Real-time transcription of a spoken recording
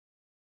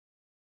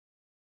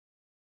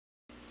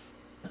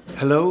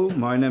Hello,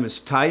 my name is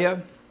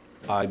Teye.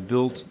 I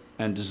built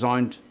and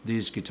designed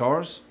these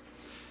guitars,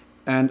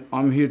 and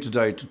I'm here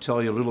today to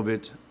tell you a little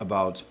bit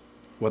about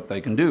what they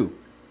can do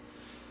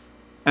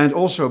and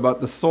also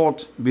about the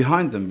thought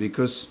behind them,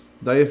 because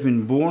they have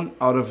been born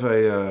out of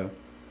a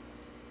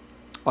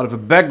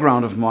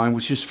background of mine,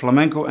 which is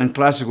flamenco and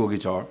classical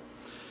guitar,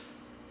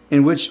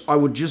 in which I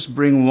would just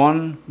bring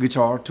one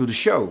guitar to the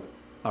show.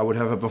 I would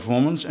have a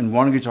performance and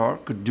one guitar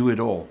could do it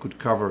all, could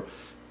cover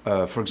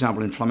for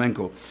example, in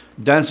flamenco,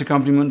 dance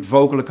accompaniment,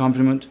 vocal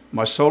accompaniment,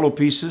 my solo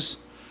pieces,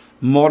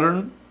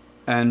 modern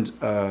and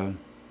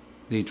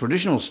the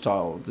traditional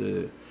style,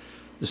 the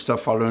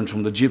stuff I learned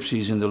from the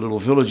gypsies in the little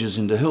villages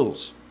in the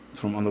hills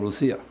from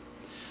Andalusia.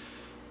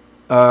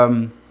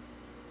 I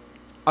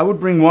would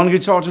bring one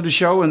guitar to the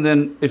show, and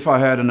then if I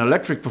had an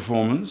electric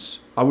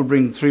performance, I would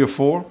bring 3 or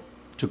 4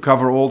 to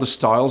cover all the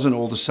styles and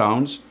all the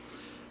sounds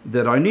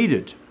that I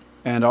needed.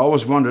 And I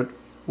always wondered,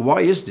 why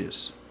is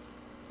this?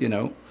 You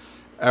know,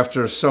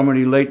 after so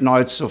many late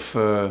nights of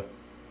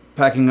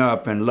packing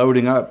up and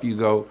loading up, you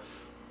go,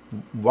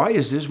 why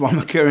is this? Why am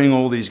I carrying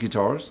all these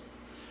guitars?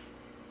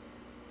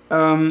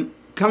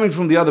 Coming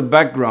from the other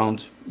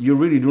background, you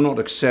really do not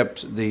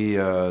accept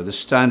the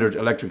standard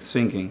electric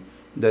thinking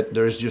that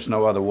there is just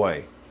no other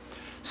way.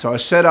 So I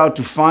set out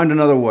to find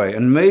another way,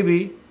 and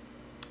maybe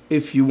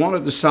if you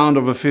wanted the sound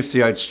of a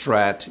 58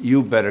 Strat,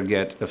 you better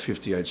get a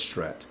 58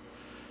 Strat.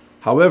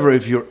 However,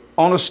 if you're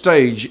on a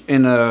stage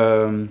in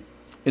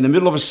the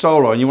middle of a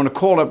solo and you want to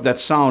call up that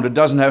sound, it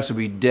doesn't have to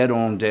be dead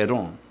on,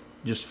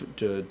 just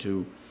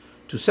to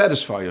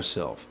satisfy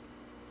yourself.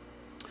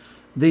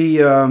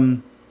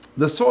 The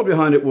thought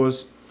behind it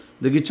was,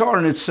 the guitar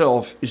in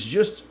itself is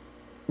just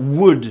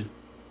wood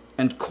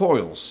and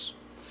coils.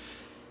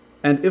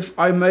 And if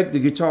I make the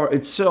guitar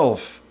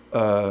itself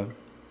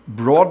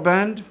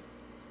broadband,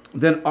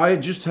 then I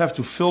just have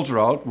to filter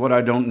out what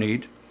I don't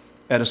need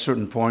at a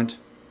certain point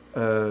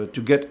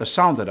to get a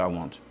sound that I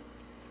want.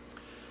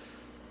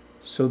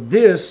 So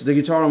the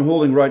guitar I'm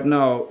holding right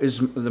now,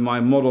 is my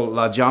model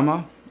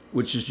Llama,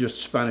 which is just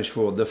Spanish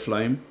for the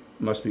flame.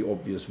 Must be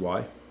obvious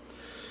why.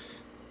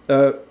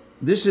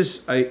 This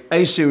is a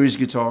A-series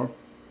guitar,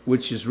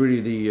 which is really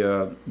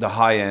the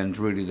high end,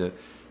 really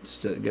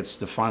gets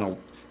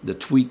the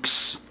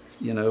tweaks.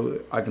 You know,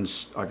 I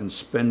can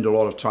spend a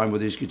lot of time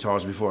with these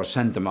guitars before I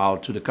send them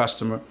out to the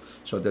customer,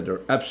 so that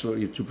they're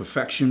absolutely to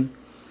perfection.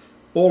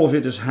 All of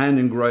it is hand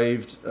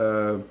engraved.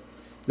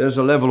 There's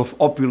a level of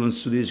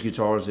opulence to these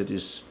guitars that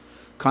is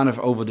kind of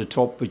over the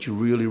top, but you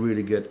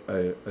really get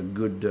a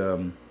good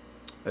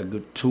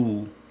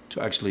tool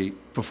to actually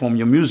perform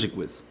your music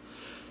with.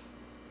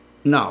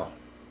 Now,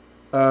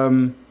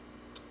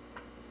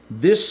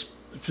 this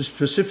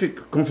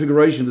specific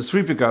configuration, the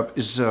 3 pickup,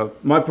 is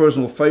my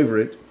personal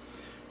favorite.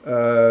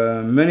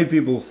 Many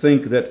people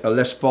think that a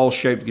Les Paul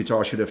shaped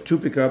guitar should have 2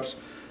 pickups.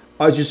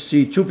 I just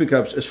see 2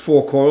 pickups as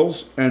 4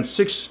 coils, and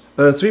 3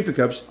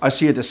 pickups, I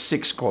see it as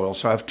 6 coils.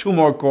 So I have 2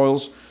 more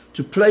coils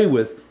to play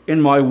with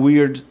in my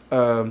weird,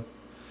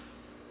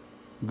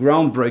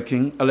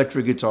 groundbreaking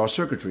electric guitar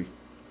circuitry.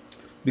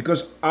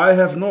 Because I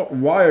have not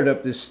wired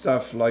up this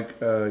stuff like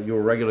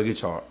your regular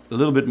guitar. A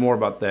little bit more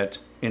about that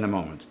in a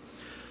moment.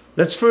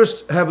 Let's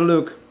first have a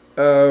look.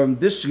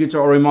 This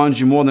guitar reminds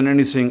you more than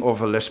anything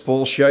of a Les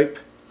Paul shape.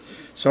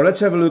 So let's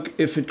have a look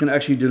if it can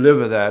actually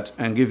deliver that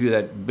and give you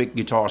that big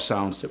guitar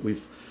sounds that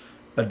we've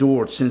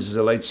adored since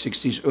the late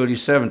 60s, early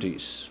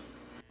 70s.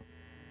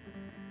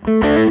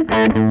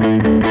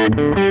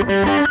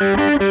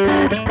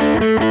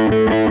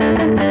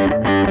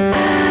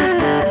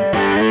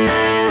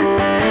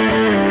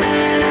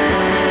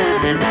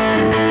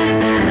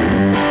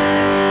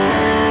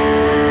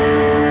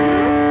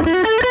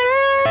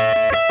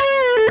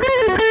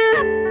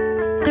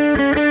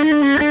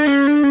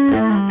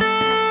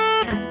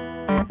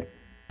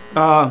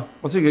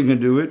 I think I can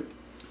do it.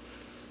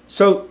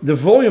 So the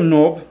volume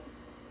knob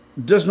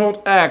does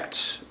not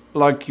act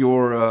like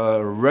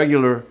your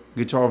regular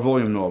guitar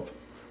volume knob,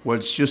 where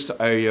it's just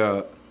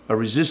a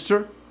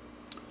resistor.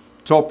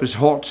 Top is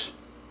hot,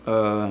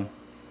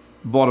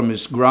 bottom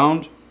is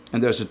ground,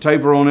 and there's a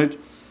taper on it,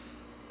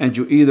 and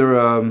you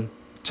either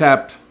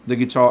tap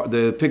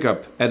the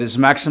pickup at its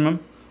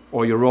maximum,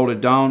 or you roll it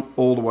down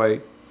all the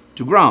way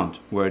to ground,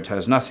 where it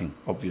has nothing,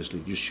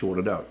 obviously, just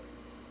shorted out.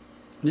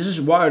 This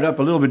is wired up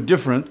a little bit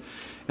different,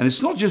 and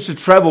it's not just a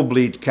treble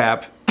bleed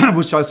cap,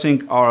 which I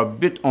think are a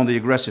bit on the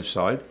aggressive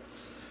side.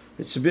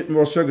 It's a bit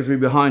more circuitry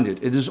behind it.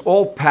 It is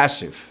all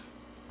passive.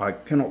 I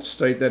cannot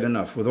state that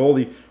enough. With all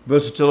the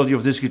versatility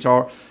of this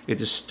guitar,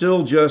 it is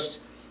still just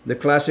the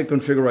classic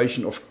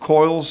configuration of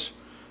coils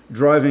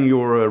driving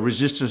your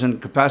resistors and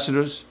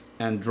capacitors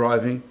and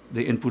driving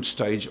the input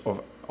stage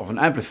of an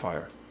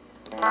amplifier.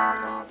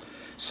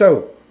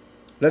 So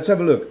let's have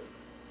a look.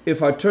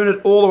 If I turn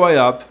it all the way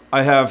up,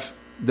 I have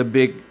the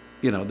big,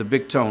 the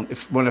big tone.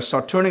 When I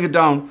start turning it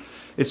down,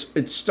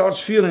 it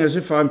starts feeling as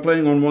if I'm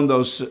playing on one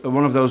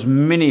of those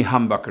mini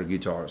humbucker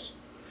guitars.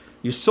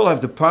 You still have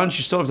the punch,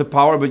 you still have the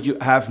power, but you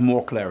have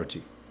more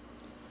clarity.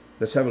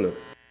 Let's have a look.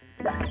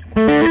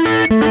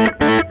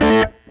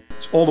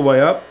 It's all the way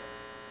up,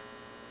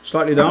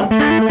 slightly down,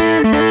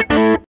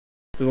 a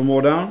little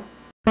more down.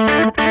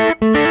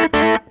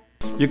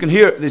 You can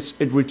hear this,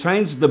 it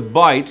retains the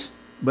bite,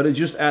 but it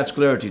just adds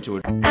clarity to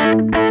it.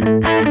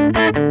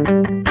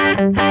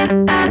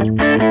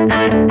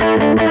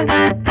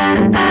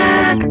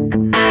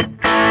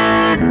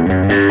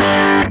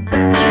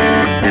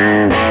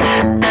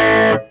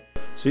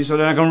 See, so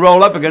then I can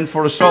roll up again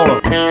for a solo.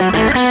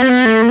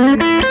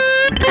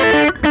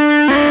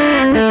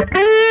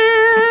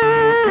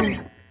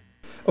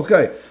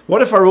 Okay,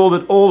 what if I rolled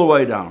it all the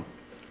way down?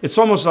 It's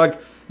almost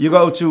like you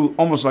go to,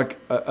 almost like,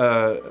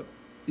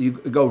 you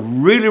go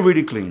really,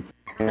 really clean.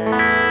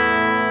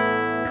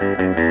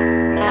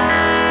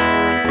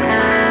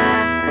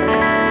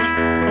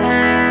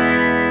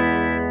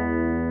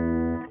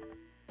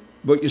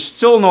 But you're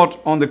still not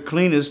on the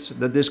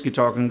cleanest that this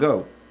guitar can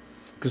go.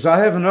 Because I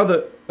have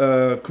another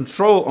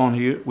control on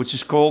here, which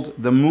is called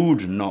the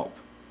mood knob.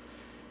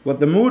 What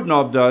the mood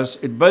knob does,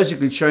 it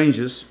basically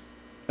changes,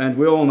 and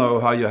we all know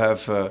how you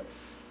have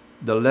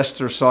the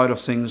Lester side of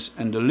things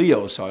and the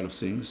Leo side of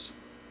things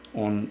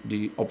on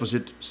the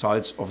opposite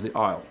sides of the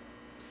aisle.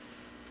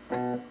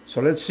 So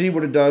let's see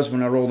what it does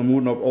when I roll the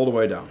mood knob all the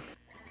way down.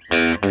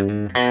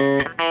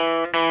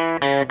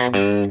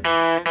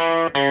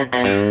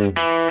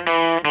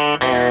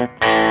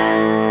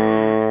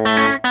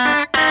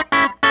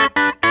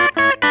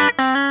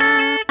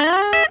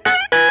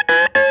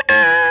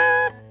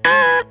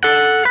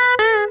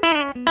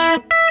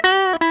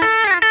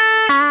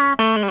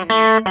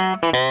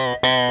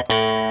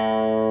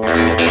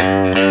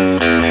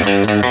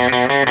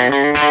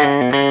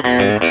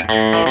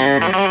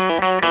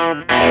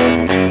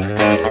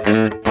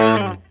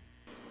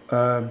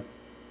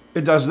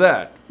 It does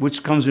that,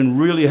 which comes in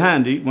really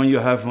handy when you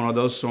have one of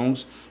those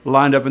songs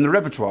lined up in the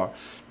repertoire.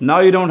 Now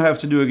you don't have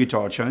to do a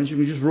guitar change, you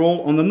can just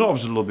roll on the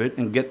knobs a little bit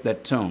and get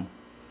that tone.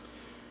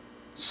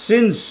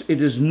 Since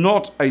it is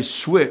not a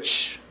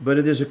switch, but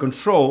it is a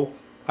control,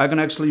 I can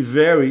actually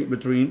vary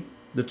between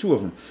the two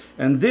of them.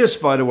 And this,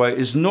 by the way,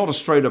 is not a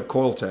straight up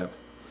coil tab.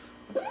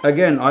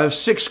 Again, I have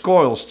 6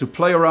 coils to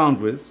play around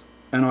with,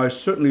 and I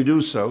certainly do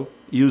so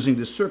using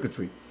this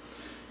circuitry.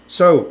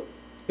 So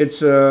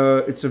it's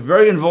a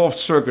very involved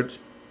circuit,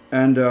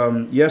 and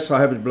yes, I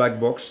have it black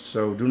boxed,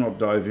 so do not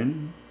dive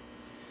in.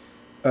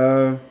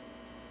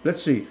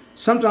 Let's see.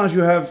 Sometimes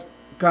you have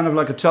kind of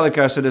like a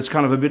Telecaster that's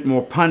kind of a bit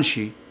more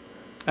punchy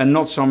and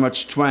not so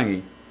much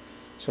twangy.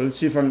 So let's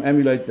see if I can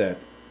emulate that.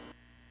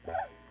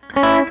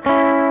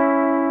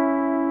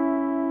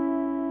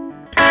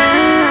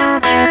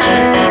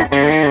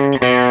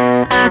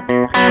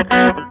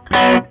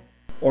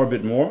 Or a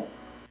bit more.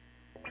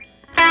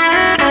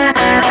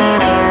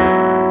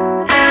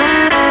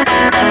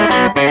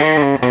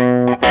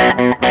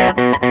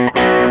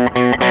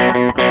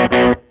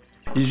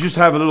 You just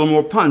have a little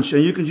more punch,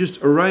 and you can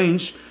just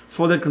arrange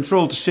for that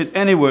control to sit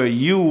anywhere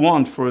you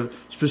want for a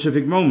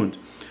specific moment.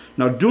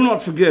 Now do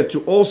not forget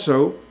to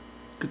also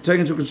take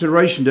into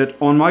consideration that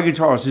on my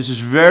guitars this is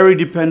very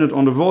dependent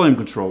on the volume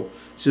control.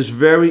 This is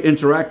very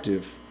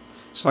interactive.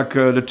 It's like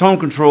the tone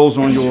controls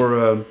on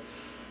your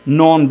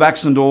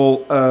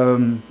non-Baxendall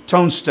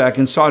tone stack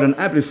inside an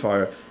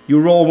amplifier. You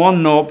roll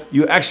one knob,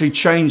 you actually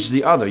change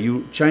the other.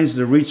 You change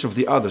the reach of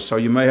the other, so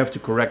you may have to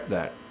correct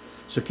that.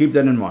 So keep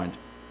that in mind.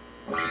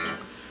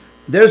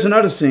 There's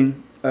another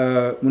thing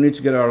we need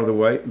to get out of the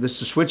way. This is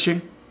the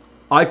switching.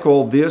 I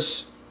call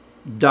this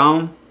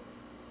down,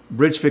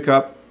 bridge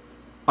pickup.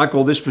 I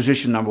call this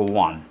position number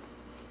 1,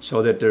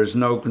 so that there's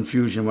no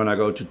confusion when I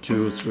go to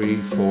 2,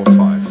 3, 4,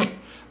 5.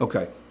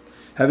 Okay,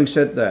 having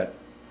said that,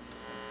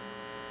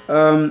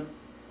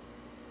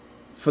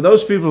 for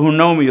those people who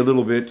know me a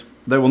little bit,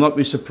 they will not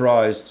be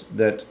surprised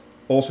that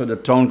also the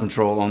tone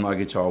control on my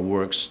guitar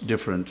works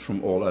different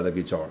from all other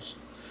guitars.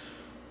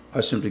 I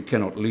simply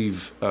cannot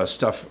leave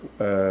stuff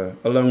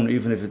alone,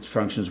 even if it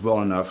functions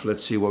well enough.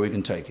 Let's see where we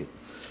can take it.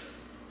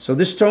 So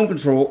this tone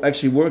control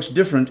actually works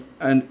different,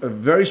 and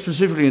very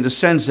specifically in the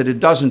sense that it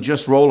doesn't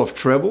just roll off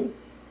treble,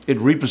 it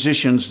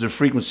repositions the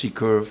frequency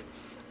curve,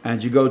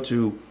 and you go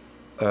to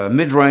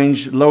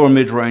mid-range, lower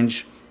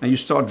mid-range, and you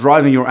start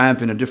driving your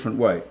amp in a different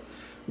way,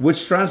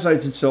 which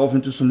translates itself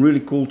into some really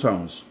cool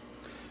tones.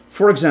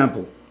 For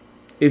example,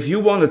 if you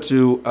wanted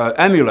to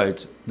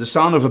emulate the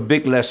sound of a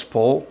big Les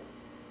Paul,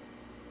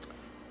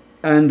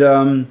 and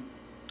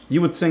you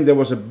would think there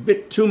was a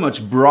bit too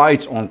much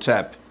bright on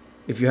tap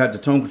if you had the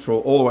tone control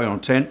all the way on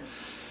 10.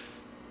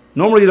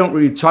 Normally you don't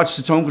really touch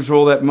the tone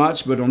control that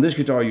much, but on this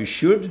guitar you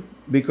should,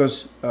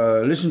 because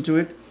listen to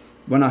it.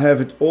 When I have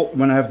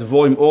the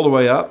volume all the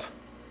way up,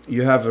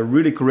 you have a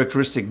really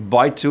characteristic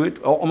bite to it,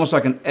 almost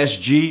like an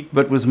SG,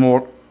 but with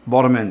more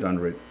bottom end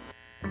under it.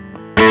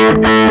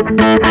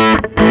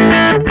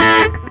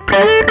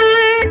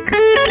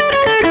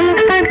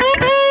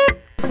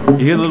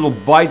 You hear the little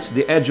bite,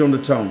 the edge on the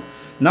tone.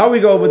 Now we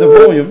go with the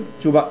volume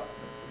to about,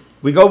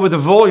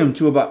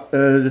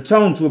 the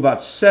tone to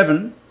about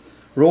 7.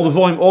 Roll the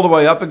volume all the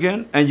way up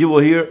again, and you will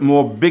hear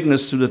more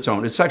bigness to the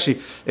tone. It's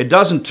actually, it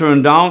doesn't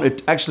turn down,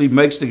 it actually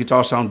makes the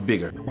guitar sound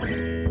bigger.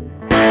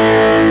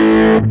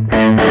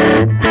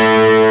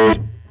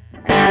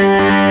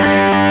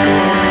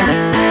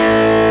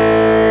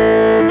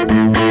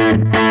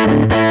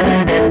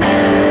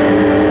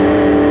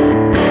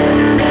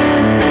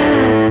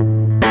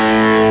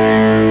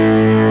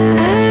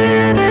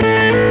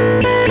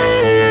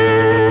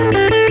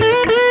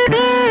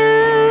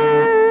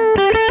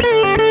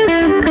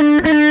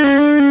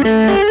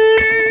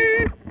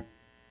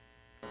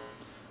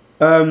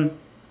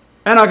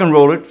 And I can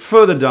roll it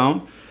further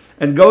down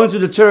and go into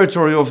the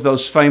territory of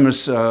those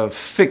famous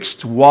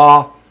fixed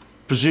wah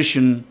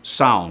position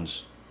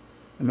sounds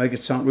and make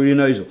it sound really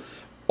nasal.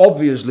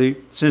 Obviously,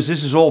 since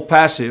this is all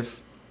passive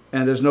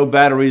and there's no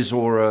batteries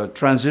or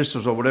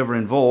transistors or whatever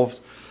involved,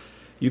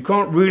 you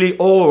can't really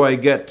all the way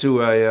get to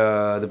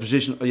the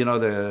position, you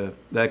know,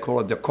 they call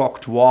it the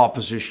cocked wah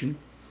position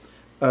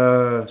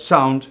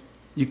sound.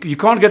 You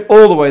can't get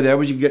all the way there,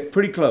 but you can get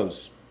pretty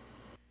close.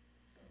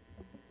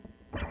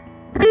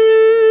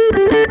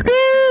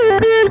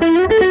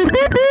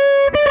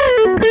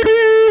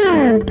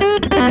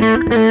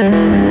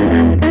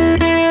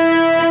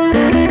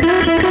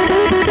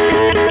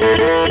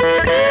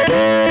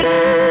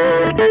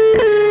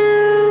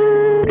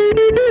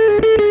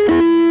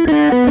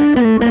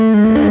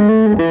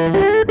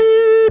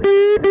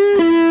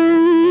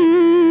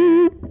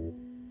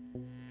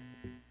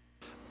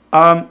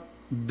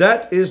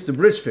 That is the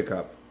bridge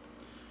pickup.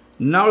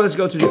 Now let's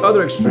go to the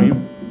other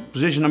extreme,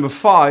 position number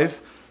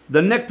 5,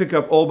 the neck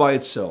pickup all by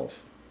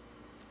itself.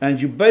 And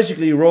you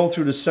basically roll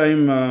through the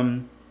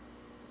same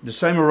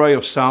array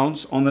of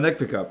sounds on the neck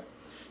pickup.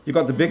 You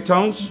got the big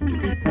tones.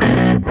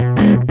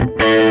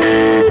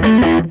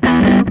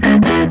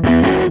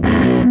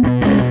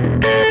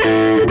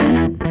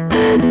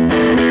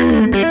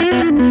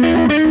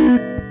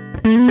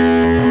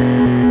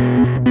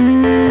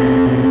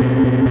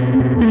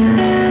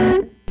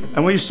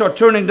 And when you start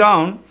turning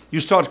down, you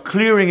start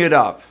clearing it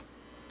up.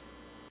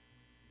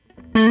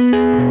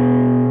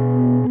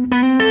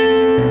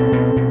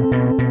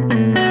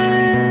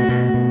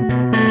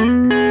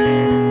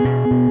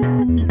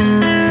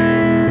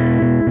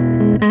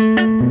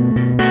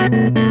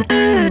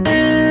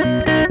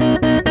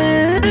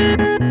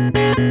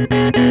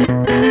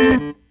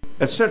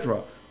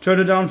 Etc. Turn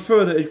it down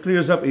further, it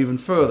clears up even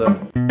further.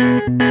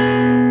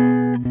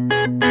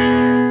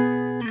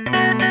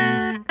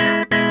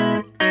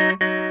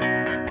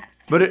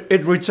 But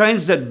it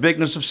retains that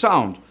bigness of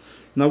sound.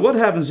 Now what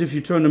happens if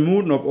you turn the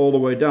mood knob all the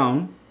way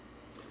down?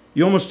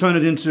 You almost turn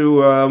it into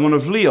one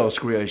of Leo's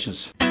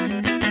creations.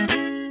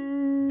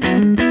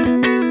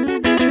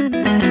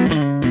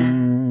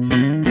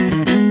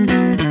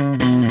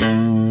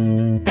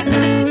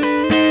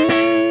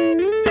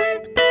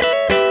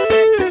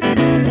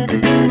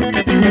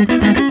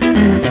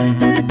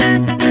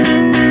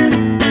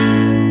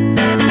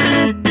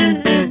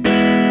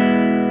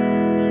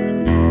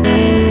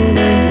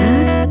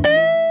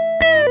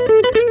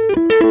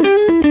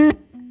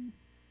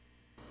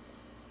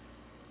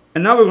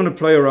 And now we're going to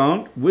play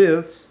around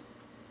with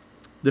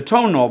the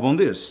tone knob on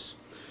this.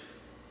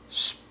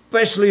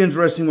 Especially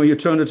interesting when you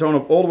turn the tone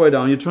knob all the way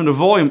down, you turn the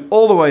volume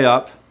all the way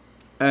up,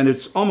 and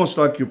it's almost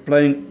like you're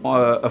playing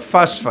a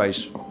fuzz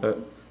phase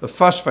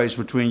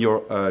between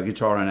your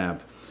guitar and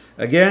amp.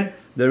 Again,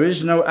 there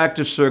is no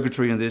active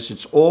circuitry in this.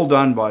 It's all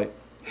done by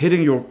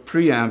hitting your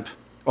preamp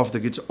of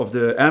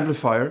the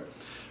amplifier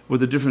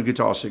with a different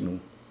guitar signal.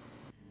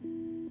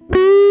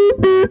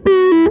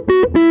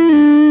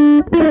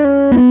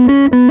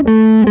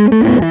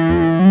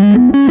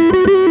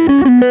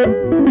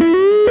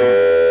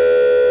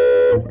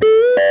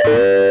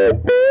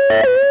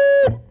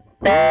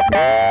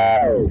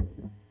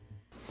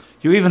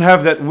 You even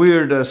have that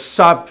weird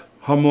sub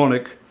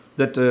harmonic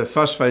that the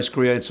fuzz phase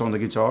creates on the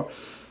guitar,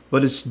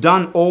 but it's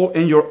done all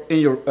in your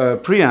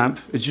preamp.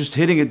 It's just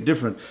hitting it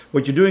different.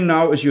 What you're doing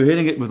now is you're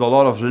hitting it with a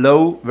lot of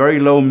low, very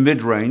low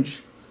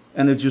mid-range,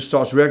 and it just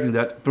starts reacting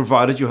that,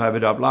 provided you have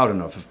it up loud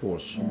enough, of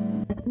course.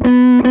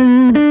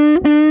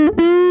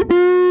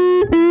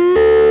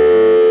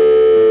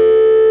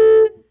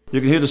 You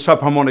can hear the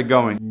subharmonic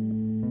going.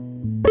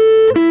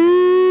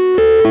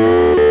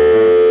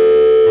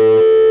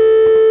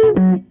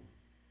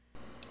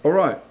 All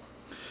right,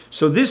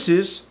 so this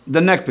is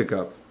the neck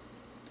pickup.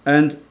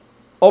 And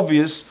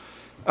obvious,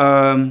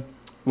 when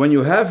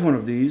you have one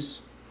of these,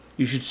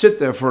 you should sit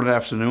there for an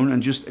afternoon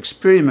and just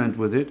experiment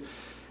with it.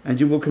 And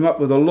you will come up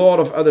with a lot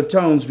of other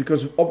tones,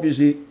 because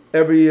obviously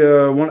every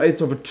 1/8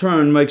 of a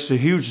turn makes a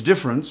huge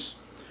difference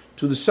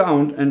to the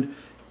sound. And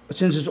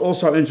since it's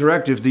also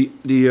interactive,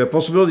 the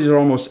possibilities are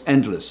almost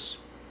endless.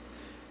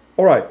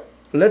 All right,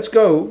 let's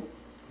go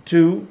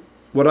to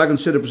what I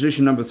consider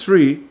position number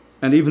 3.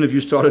 And even if you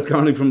started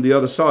counting from the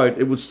other side,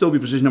 it would still be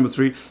position number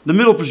 3, the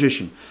middle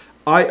position.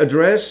 I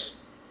address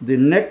the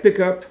neck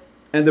pickup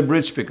and the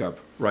bridge pickup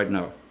right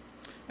now.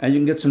 And you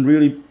can get some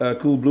really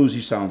cool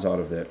bluesy sounds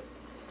out of that.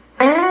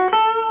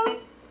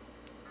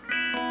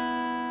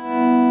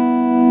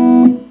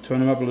 Turn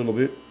them up a little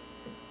bit.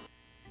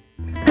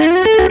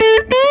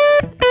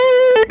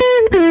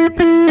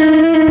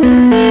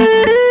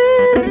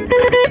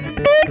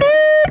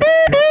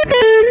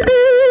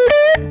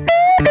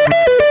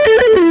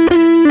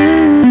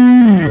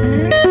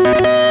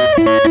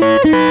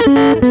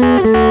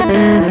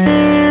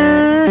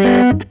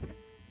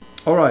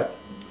 All right.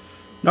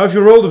 Now if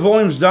you roll the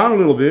volumes down a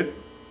little bit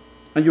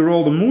and you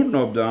roll the mood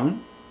knob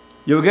down,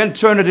 you again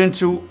turn it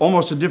into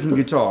almost a different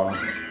guitar.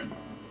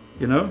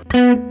 You know?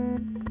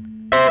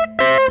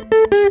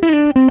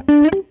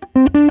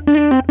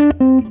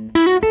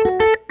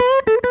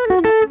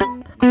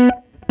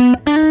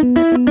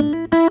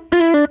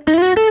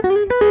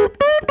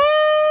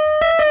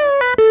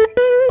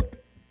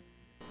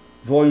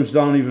 volumes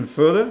down even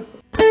further.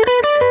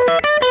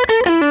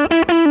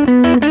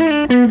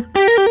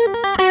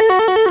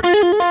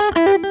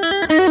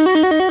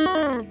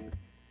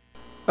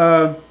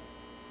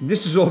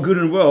 This is all good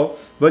and well,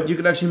 but you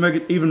can actually make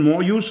it even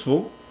more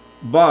useful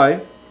by,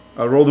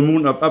 I'll roll the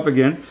moon up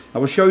again. I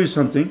will show you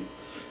something.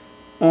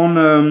 On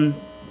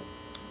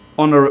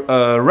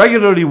a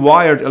regularly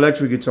wired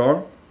electric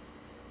guitar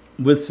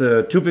with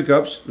two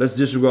pickups, let's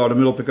disregard the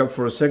middle pickup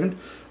for a second.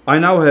 I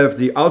now have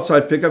the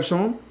outside pickups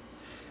on.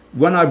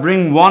 When I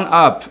bring one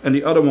up and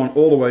the other one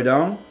all the way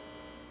down,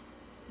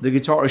 the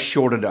guitar is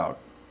shorted out.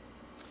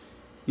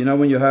 You know,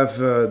 when you have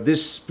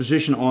this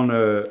position on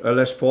a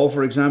Les Paul,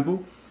 for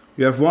example,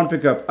 you have one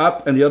pickup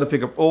up and the other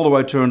pickup all the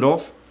way turned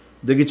off.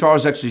 The guitar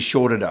is actually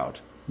shorted out.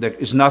 There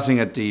is nothing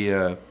at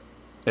the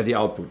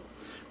output.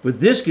 With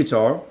this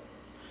guitar,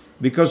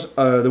 because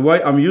the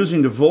way I'm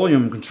using the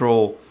volume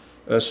control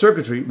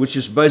circuitry, which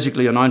is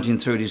basically a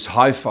 1930s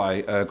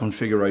hi-fi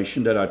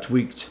configuration that I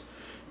tweaked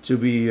to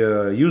be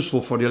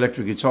useful for the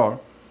electric guitar.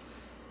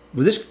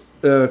 With this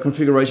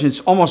configuration,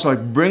 it's almost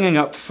like bringing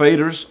up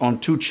faders on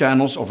two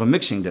channels of a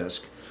mixing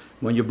desk.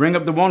 When you bring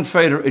up the one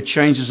fader, it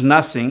changes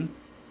nothing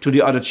to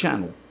the other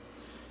channel,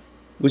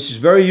 which is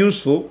very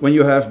useful when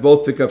you have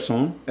both pickups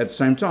on at the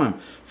same time.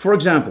 For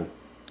example,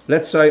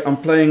 let's say I'm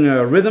playing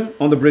a rhythm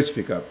on the bridge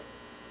pickup,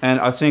 and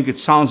I think it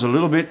sounds a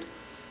little bit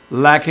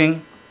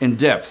lacking in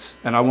depth,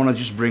 and I want to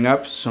just bring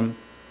up some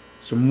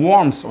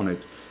warmth on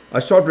it. I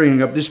start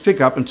bringing up this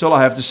pickup until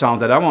I have the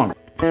sound that I want.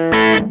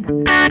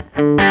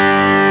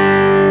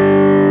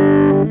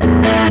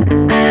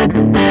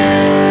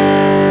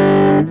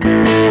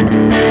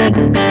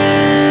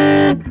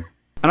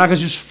 And I can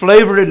just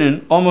flavor it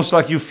in, almost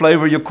like you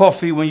flavor your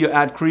coffee when you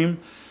add cream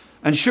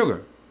and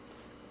sugar.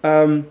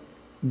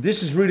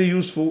 This is really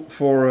useful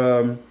for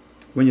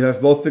when you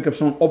have both pickups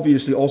on,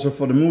 obviously also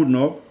for the mood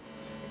knob.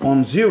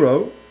 On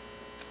 0,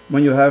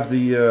 when you have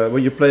the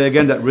when you play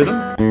again that rhythm,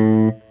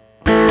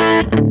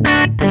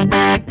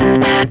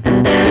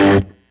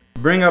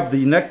 bring up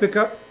the neck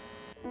pickup.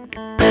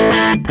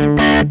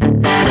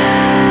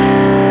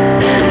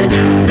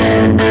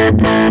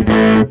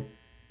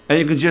 And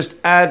you can just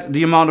add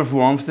the amount of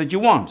warmth that you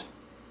want.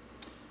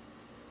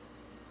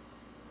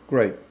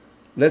 Great.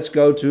 Let's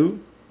go to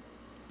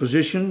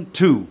position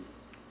 2.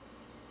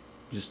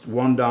 Just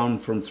one down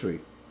from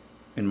 3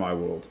 in my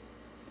world.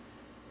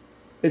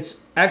 It's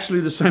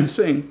actually the same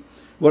thing.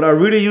 What I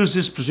really use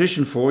this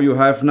position for, you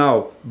have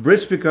now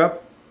bridge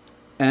pickup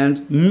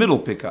and middle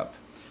pickup.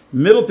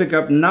 Middle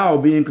pickup now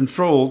being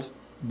controlled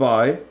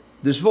by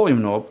this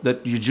volume knob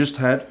that you just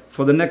had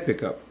for the neck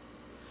pickup.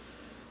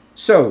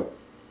 So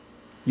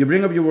you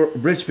bring up your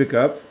bridge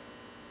pickup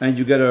and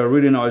you get a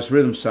really nice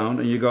rhythm sound,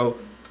 and you go,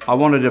 I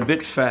want it a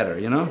bit fatter,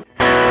 you know?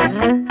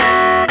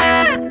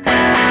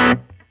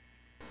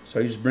 So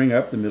you just bring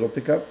up the middle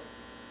pickup.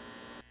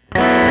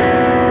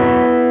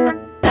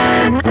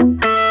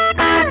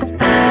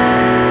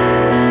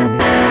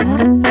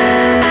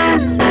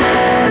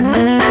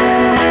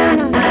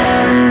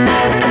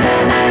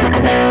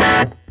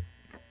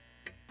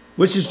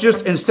 Which is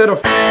just, instead of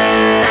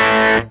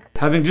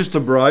having just a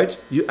bright,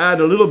 you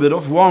add a little bit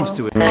of warmth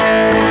to it.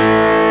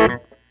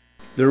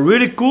 The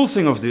really cool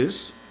thing of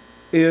this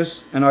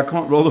is, and I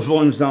can't roll the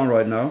volumes down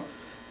right now,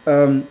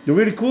 the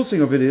really cool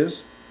thing of it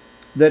is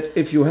that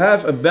if you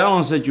have a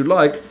balance that you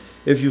like,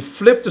 if you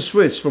flip the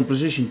switch from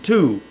position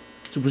 2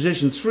 to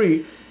position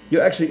 3, you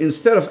actually,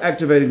 instead of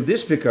activating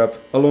this pickup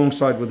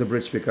alongside with the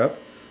bridge pickup,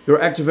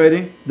 you're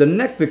activating the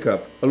neck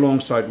pickup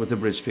alongside with the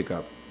bridge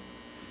pickup.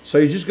 So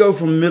you just go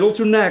from middle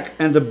to neck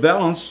and the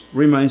balance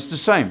remains the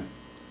same.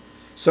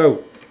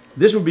 So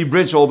this would be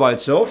bridge all by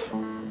itself,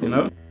 you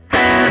know.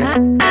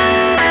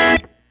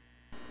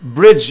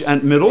 Bridge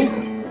and middle.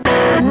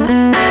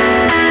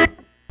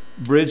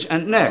 Bridge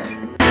and neck.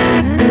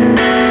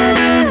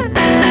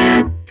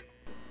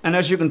 And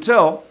as you can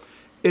tell,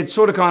 it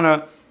sort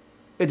of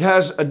it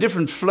has a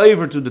different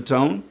flavor to the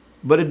tone,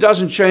 but it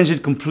doesn't change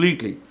it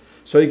completely.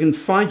 So you can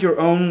find your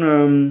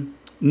own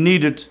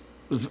needed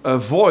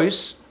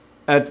voice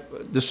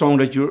at the song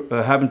that you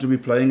happen to be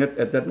playing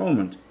at that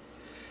moment.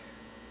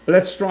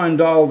 Let's try and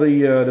dial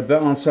the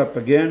balance up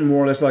again,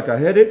 more or less like I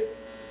had it.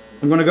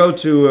 I'm going to go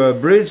to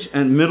bridge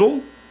and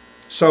middle,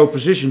 so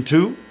position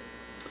 2,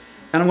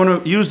 and I'm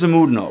going to use the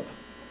mood knob.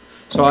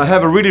 So I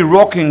have a really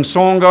rocking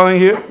song going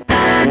here,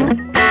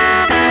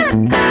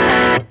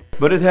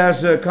 but it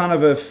has a kind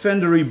of a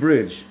Fendery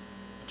bridge.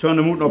 Turn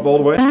the mood knob all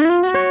the way.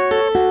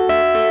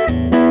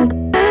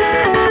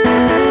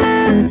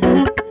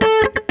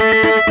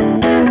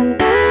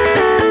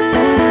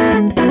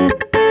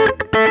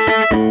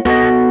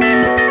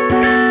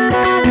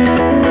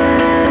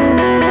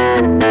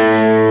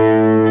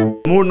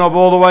 Mood knob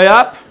all the way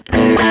up.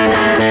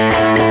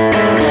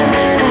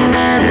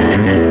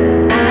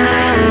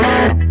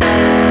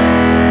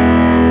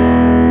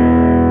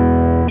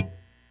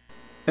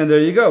 And there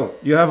you go.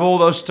 You have all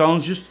those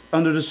tones just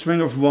under the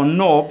swing of one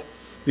knob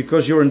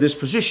because you're in this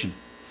position.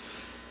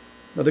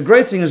 Now the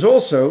great thing is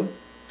also,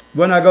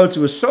 When I go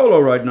to a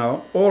solo right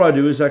now, all I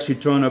do is actually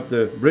turn up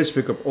the bridge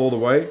pickup all the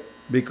way,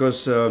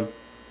 because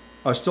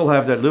I still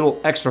have that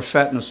little extra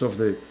fatness of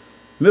the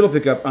middle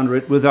pickup under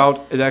it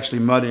without it actually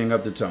muddying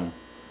up the tone.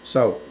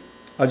 So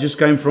I just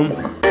came from,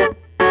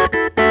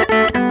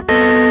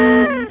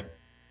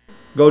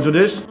 go to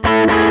this,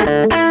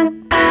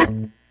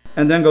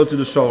 and then go to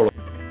the solo.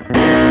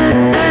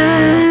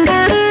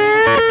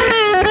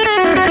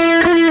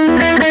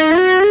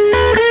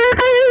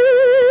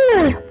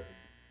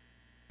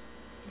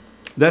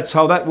 That's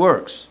how that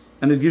works,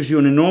 and it gives you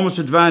an enormous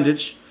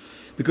advantage,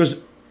 because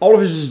all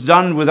of this is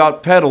done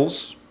without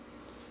pedals,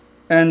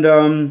 and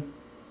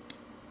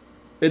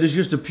it is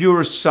just the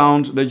purest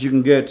sound that you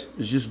can get.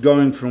 It's just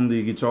going from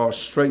the guitar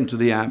straight into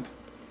the amp,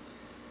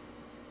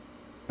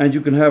 and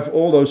you can have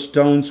all those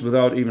tones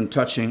without even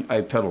touching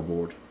a pedal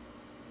board.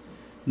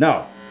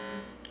 Now,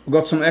 we've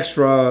got some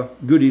extra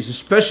goodies,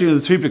 especially in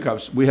the 3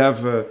 pickups. We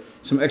have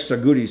some extra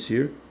goodies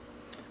here.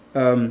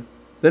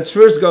 Let's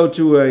first go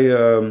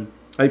to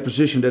a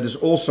position that is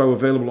also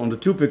available on the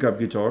 2 pickup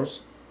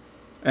guitars,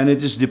 and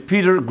it is the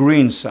Peter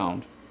Green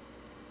sound.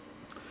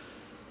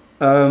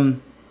 I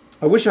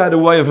wish I had a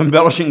way of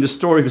embellishing the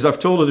story, because I've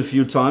told it a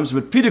few times,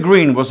 but Peter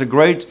Green was a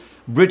great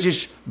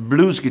British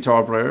blues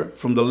guitar player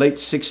from the late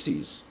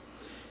 60s,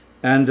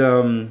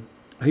 and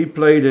he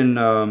played in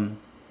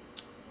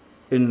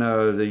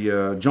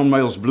the John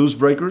Mayall's Blues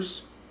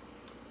Breakers,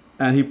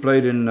 and he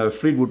played in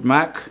Fleetwood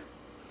Mac.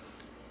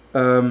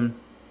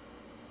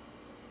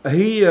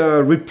 He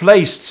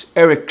replaced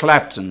Eric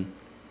Clapton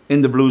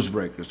in the Blues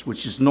Breakers,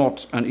 which is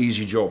not an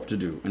easy job to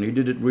do, and he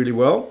did it really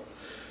well.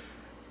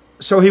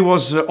 So he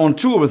was on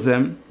tour with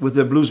them, with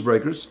the Blues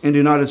Breakers, in the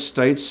United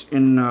States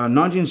in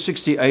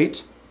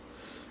 1968,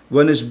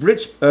 when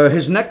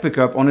his neck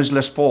pickup on his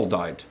Les Paul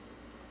died.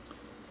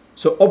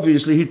 So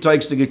obviously he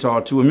takes the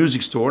guitar to a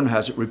music store and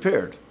has it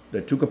repaired.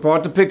 They took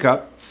apart the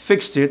pickup,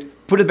 fixed it,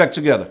 put it back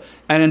together,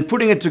 and in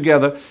putting it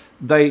together,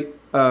 they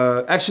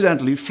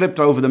accidentally flipped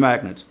over the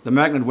magnet. The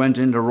magnet went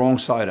in the wrong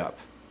side up.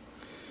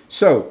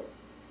 So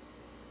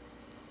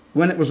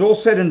when it was all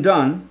said and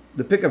done,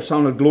 the pickup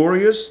sounded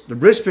glorious, the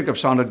bridge pickup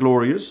sounded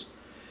glorious,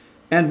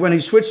 and when he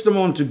switched them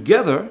on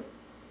together,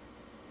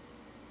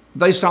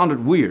 they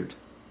sounded weird.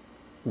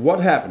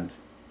 What happened?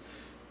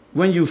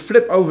 When you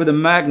flip over the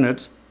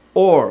magnet,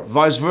 or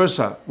vice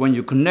versa, when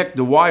you connect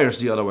the wires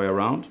the other way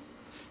around,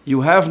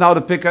 you have now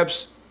the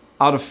pickups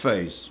out of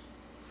phase.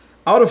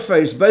 Out of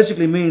phase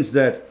basically means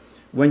that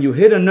when you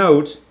hit a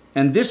note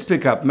and this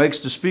pickup makes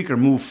the speaker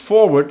move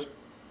forward,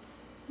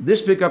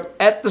 this pickup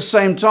at the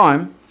same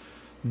time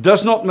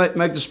does not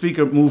make the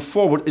speaker move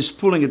forward, is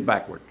pulling it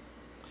backward.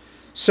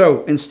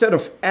 So instead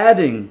of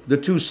adding the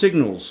 2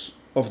 signals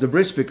of the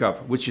bridge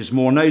pickup, which is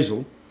more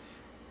nasal,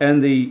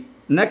 and the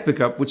neck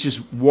pickup, which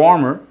is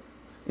warmer,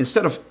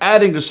 instead of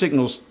adding the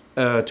signals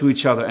to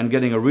each other and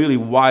getting a really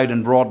wide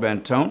and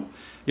broadband tone,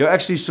 you're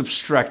actually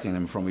subtracting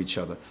them from each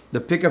other.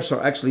 The pickups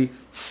are actually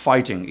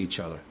fighting each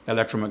other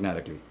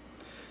electromagnetically.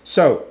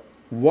 So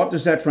what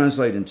does that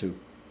translate into?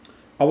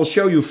 I will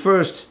show you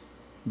first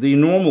the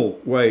normal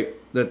way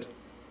that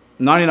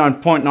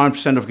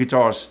 99.9% of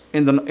guitars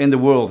in the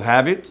world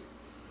have it,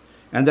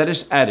 and that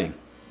is adding.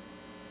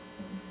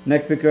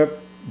 Neck pickup,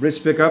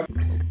 bridge pickup.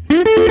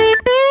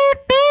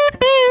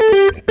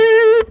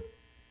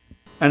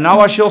 And now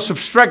I shall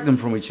subtract them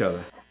from each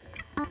other.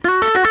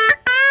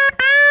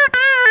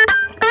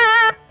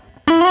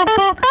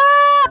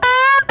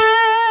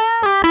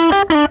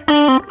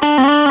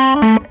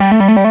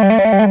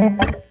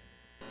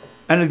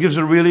 And it gives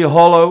a really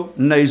hollow,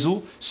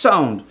 nasal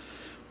sound,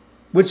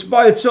 which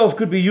by itself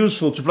could be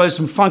useful to play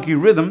some funky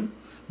rhythm,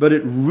 but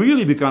it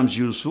really becomes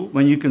useful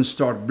when you can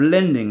start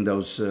blending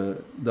those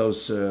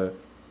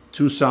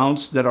 2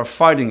 sounds that are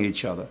fighting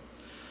each other,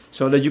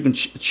 so that you can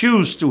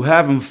choose to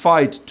have them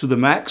fight to the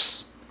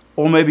max,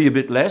 or maybe a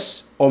bit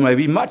less, or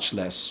maybe much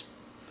less.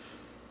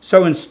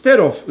 So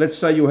instead of, let's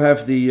say you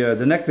have the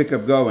neck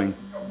pickup going,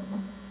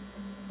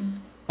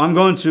 I'm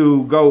going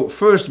to go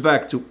first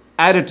back to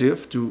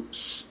additive, to,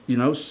 you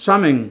know,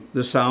 summing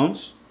the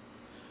sounds.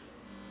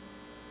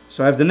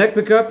 So I have the neck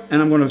pickup,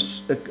 and I'm going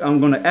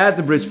to add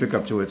the bridge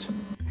pickup to it.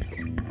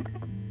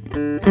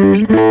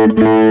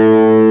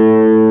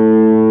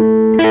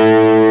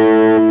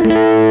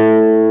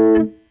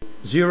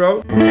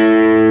 Zero.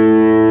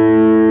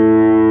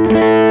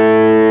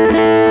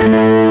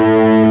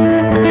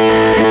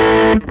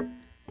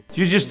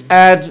 You just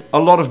add a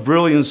lot of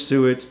brilliance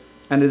to it,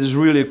 and it is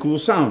really a cool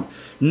sound.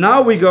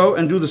 Now we go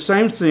and do the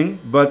same thing,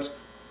 but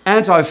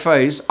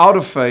anti-phase, out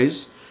of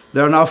phase.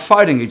 They're now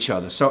fighting each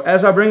other. So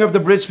as I bring up the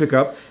bridge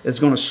pickup, it's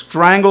going to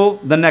strangle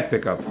the neck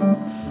pickup.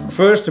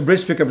 First, the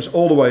bridge pickup is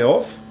all the way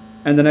off,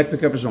 and the neck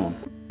pickup is on.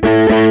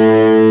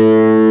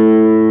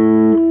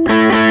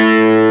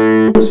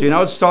 See,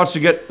 now it starts to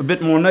get a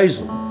bit more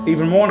nasal,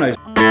 even more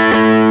nasal.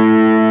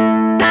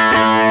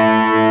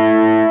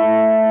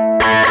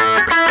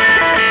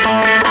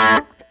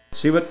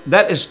 See, but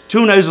that is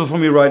too nasal for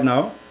me right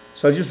now,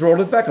 so I just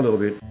roll it back a little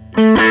bit.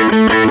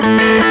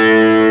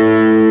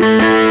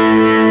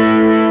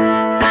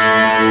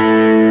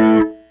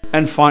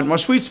 and find my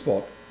sweet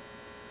spot.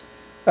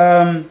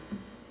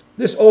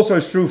 This also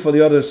is true for the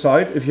other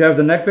side. If you have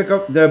the neck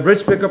pickup, the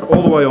bridge pickup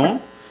all the way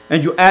on,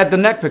 and you add the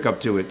neck pickup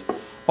to it,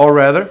 or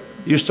rather,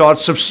 you start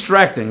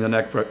subtracting the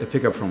neck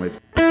pickup from it.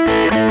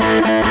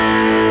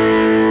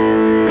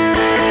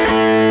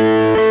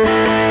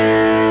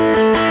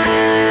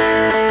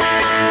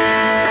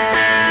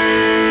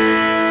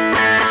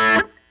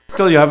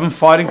 Till you have them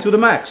fighting to the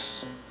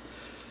max.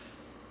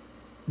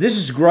 This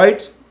is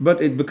great, but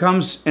it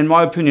becomes, in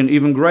my opinion,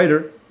 even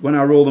greater when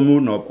I roll the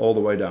mood knob all the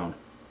way down.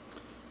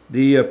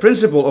 The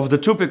principle of the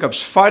two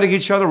pickups fighting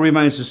each other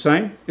remains the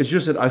same. It's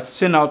just that I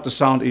thin out the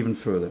sound even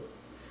further.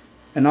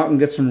 And now I can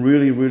get some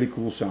really, really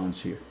cool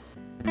sounds here.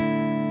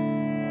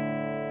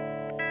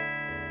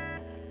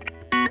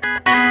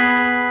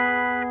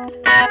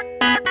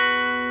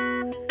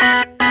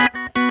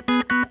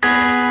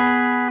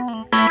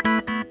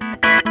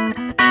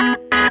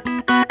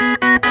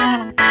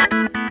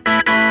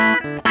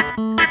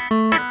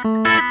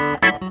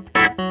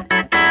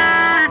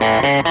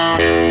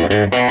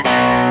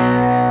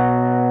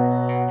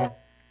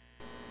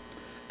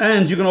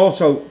 And you can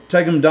also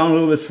take them down a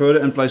little bit further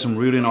and play some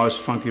really nice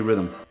funky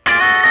rhythm.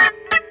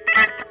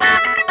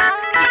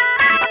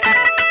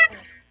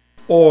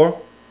 Or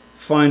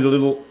find a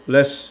little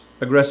less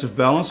aggressive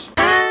balance.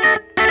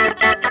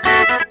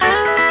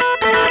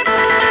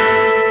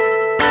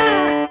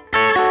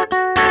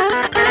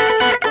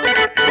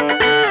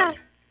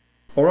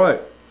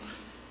 Alright,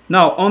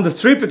 now on the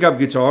 3 pickup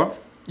guitar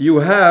you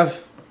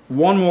have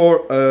one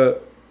more,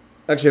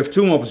 actually have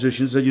 2 more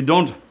positions that you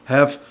don't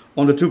have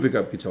on the 2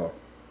 pickup guitar.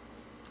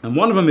 And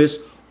one of them is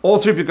all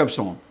 3 pickups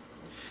on.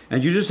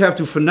 And you just have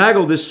to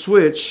finagle this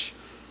switch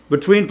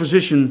between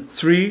position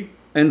 3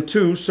 and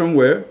 2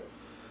 somewhere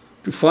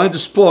to find the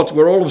spot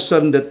where all of a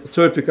sudden that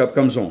 3rd pickup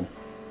comes on.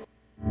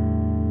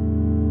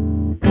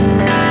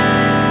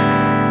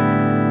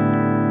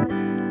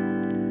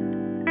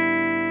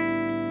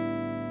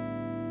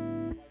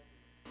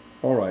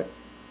 All right.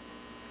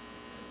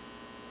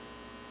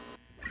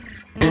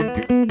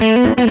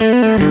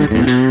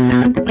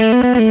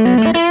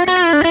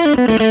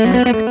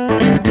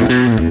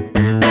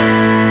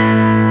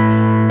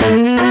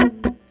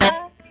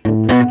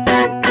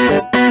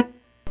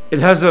 It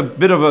has a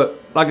bit of a,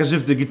 like as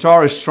if the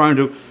guitar is trying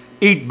to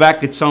eat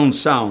back its own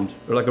sound,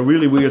 or like a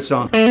really weird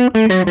sound.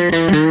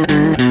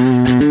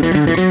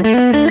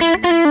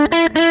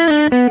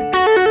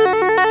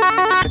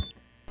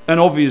 And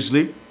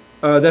obviously,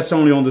 that's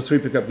only on the 3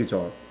 pickup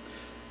guitar.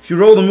 If you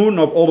roll the mood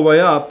knob all the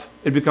way up,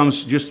 it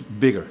becomes just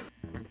bigger.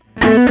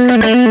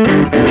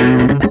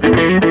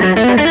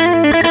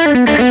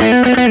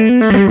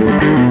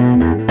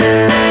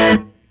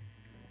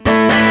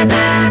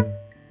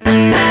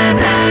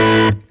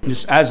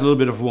 Just adds a little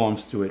bit of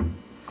warmth to it.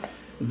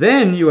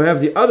 Then you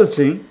have the other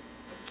thing,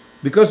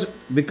 because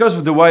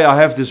of the way I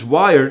have this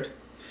wired,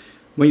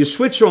 when you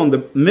switch on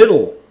the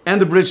middle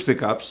and the bridge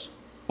pickups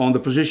on the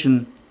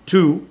position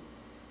 2,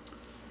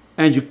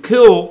 and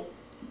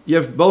you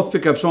have both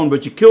pickups on,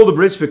 but you kill the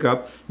bridge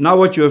pickup, now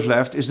what you have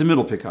left is the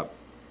middle pickup.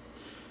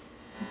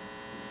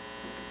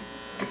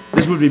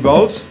 This would be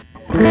both.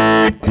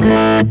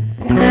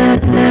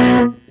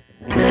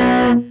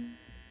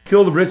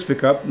 Kill the bridge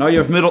pickup, now you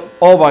have middle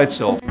all by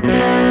itself.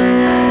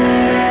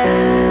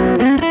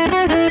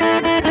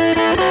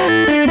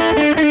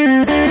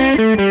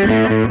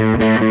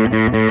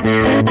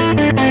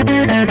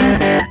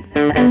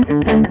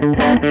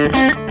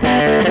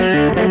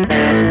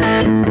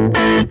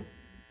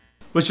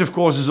 Which of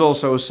course is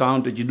also a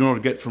sound that you do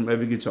not get from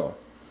every guitar.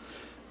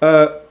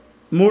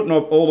 Mood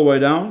knob all the way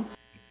down.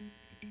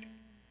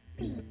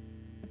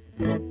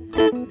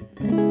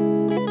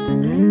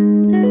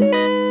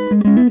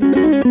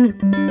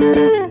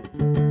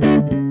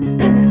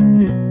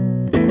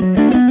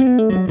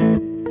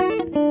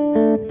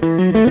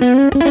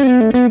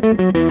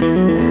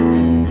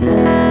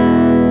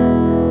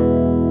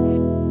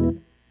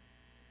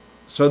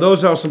 So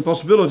those are some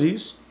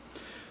possibilities.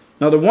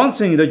 Now the one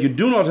thing that you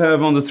do not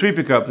have on the 3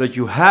 pickup that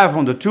you have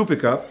on the 2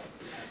 pickup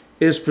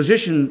is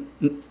position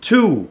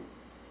 2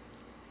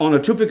 on a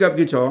 2 pickup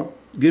guitar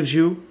gives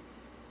you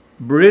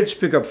bridge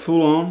pickup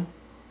full on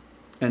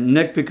and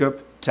neck pickup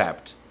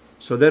tapped.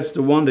 So that's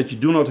the one that you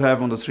do not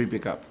have on the 3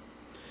 pickup.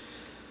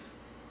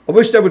 I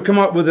wish they would come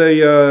up with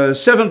a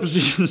 7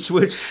 position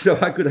switch so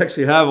I could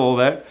actually have all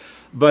that,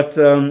 but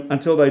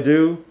until they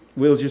do,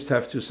 we'll just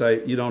have to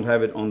say you don't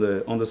have it on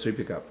the 3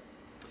 pickup.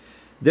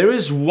 There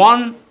is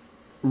one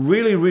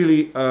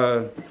really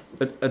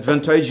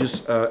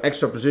advantageous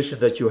extra position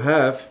that you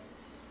have,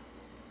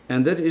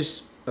 and that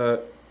is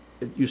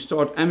you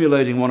start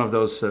emulating one of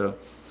those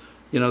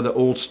you know, the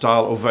old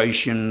style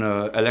Ovation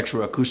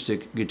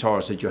electroacoustic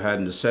guitars that you had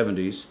in the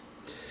 70s.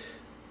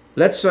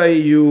 Let's say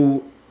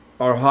you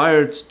are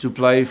hired to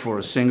play for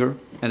a singer,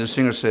 and the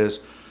singer says,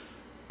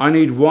 I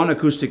need one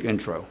acoustic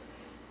intro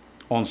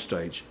on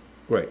stage.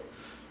 Great.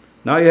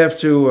 Now you have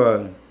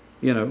to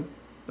you know,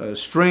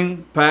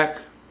 string, pack,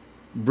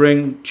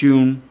 bring,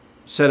 tune,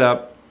 set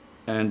up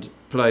and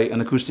play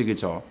an acoustic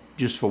guitar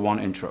just for one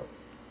intro.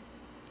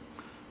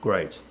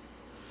 Great.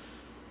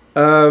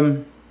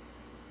 Then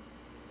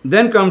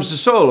comes the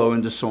solo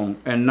in the song,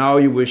 and now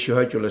you wish you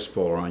had your Les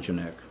Paul around your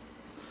neck.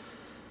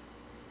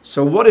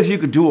 So what if you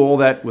could do all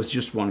that with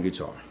just one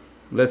guitar?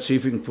 Let's see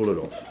if we can pull it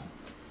off.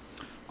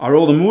 I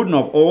roll the mood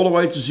knob all the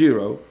way to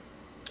 0,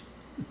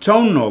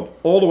 tone knob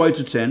all the way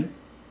to 10,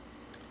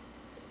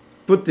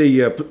 put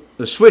the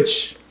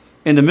switch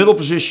in the middle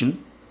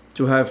position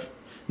to have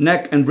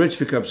neck and bridge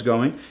pickups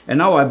going, and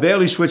now I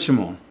barely switch them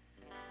on.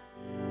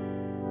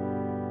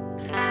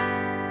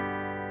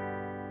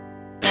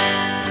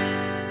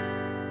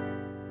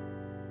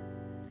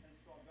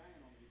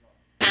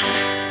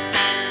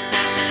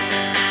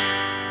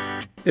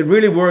 It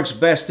really works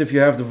best if you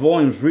have the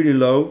volumes really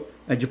low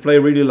and you play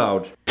really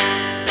loud.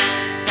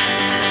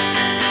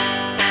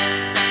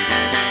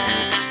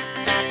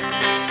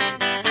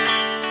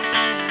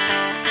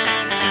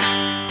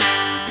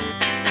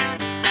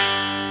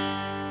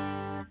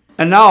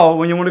 And now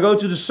when you want to go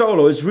to the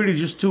solo, it's really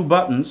just 2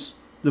 buttons,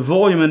 the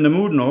volume and the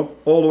mood knob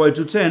all the way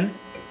to 10,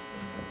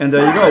 and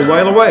there you go,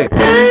 wail away.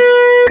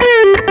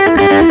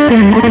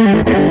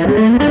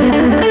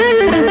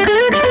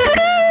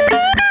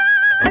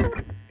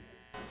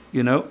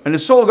 You know, and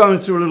it's all going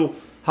through a little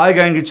high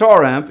gain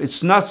guitar amp.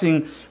 It's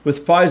nothing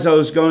with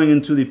piezo's going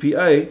into the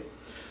PA,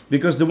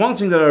 because the one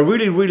thing that I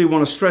really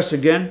want to stress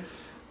again,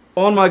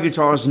 on my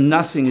guitars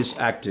nothing is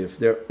active.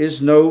 There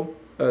is no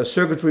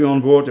circuitry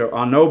on board, there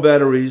are no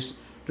batteries,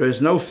 there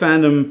is no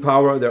phantom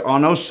power, there are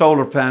no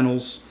solar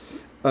panels.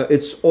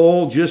 It's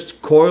all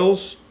just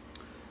coils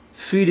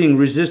feeding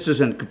resistors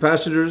and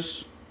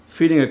capacitors,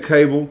 feeding a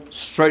cable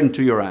straight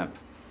into your amp.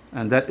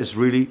 And that is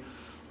really,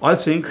 I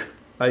think,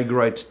 a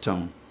great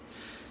tone.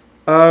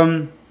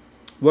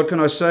 What can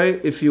I say?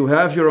 If you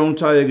have your own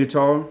Teye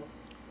guitar,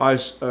 I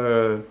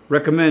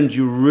recommend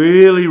you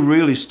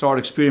really start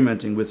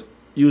experimenting with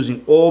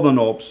using all the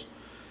knobs.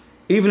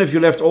 Even if you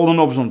left all the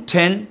knobs on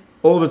 10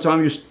 all the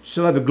time, you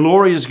still have a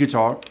glorious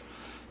guitar.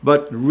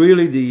 But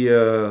really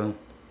the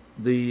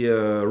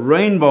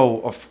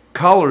rainbow of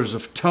colors,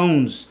 of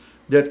tones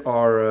that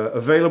are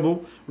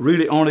available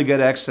really only get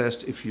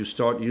accessed if you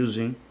start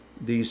using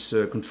these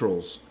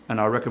controls. And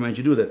I recommend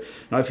you do that.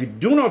 Now if you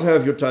do not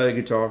have your Teye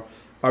guitar,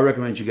 I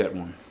recommend you get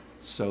one.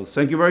 So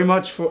thank you very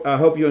much. I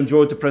hope you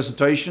enjoyed the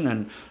presentation,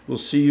 and we'll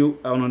see you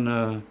on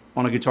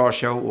a guitar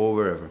show or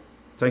wherever.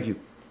 Thank you.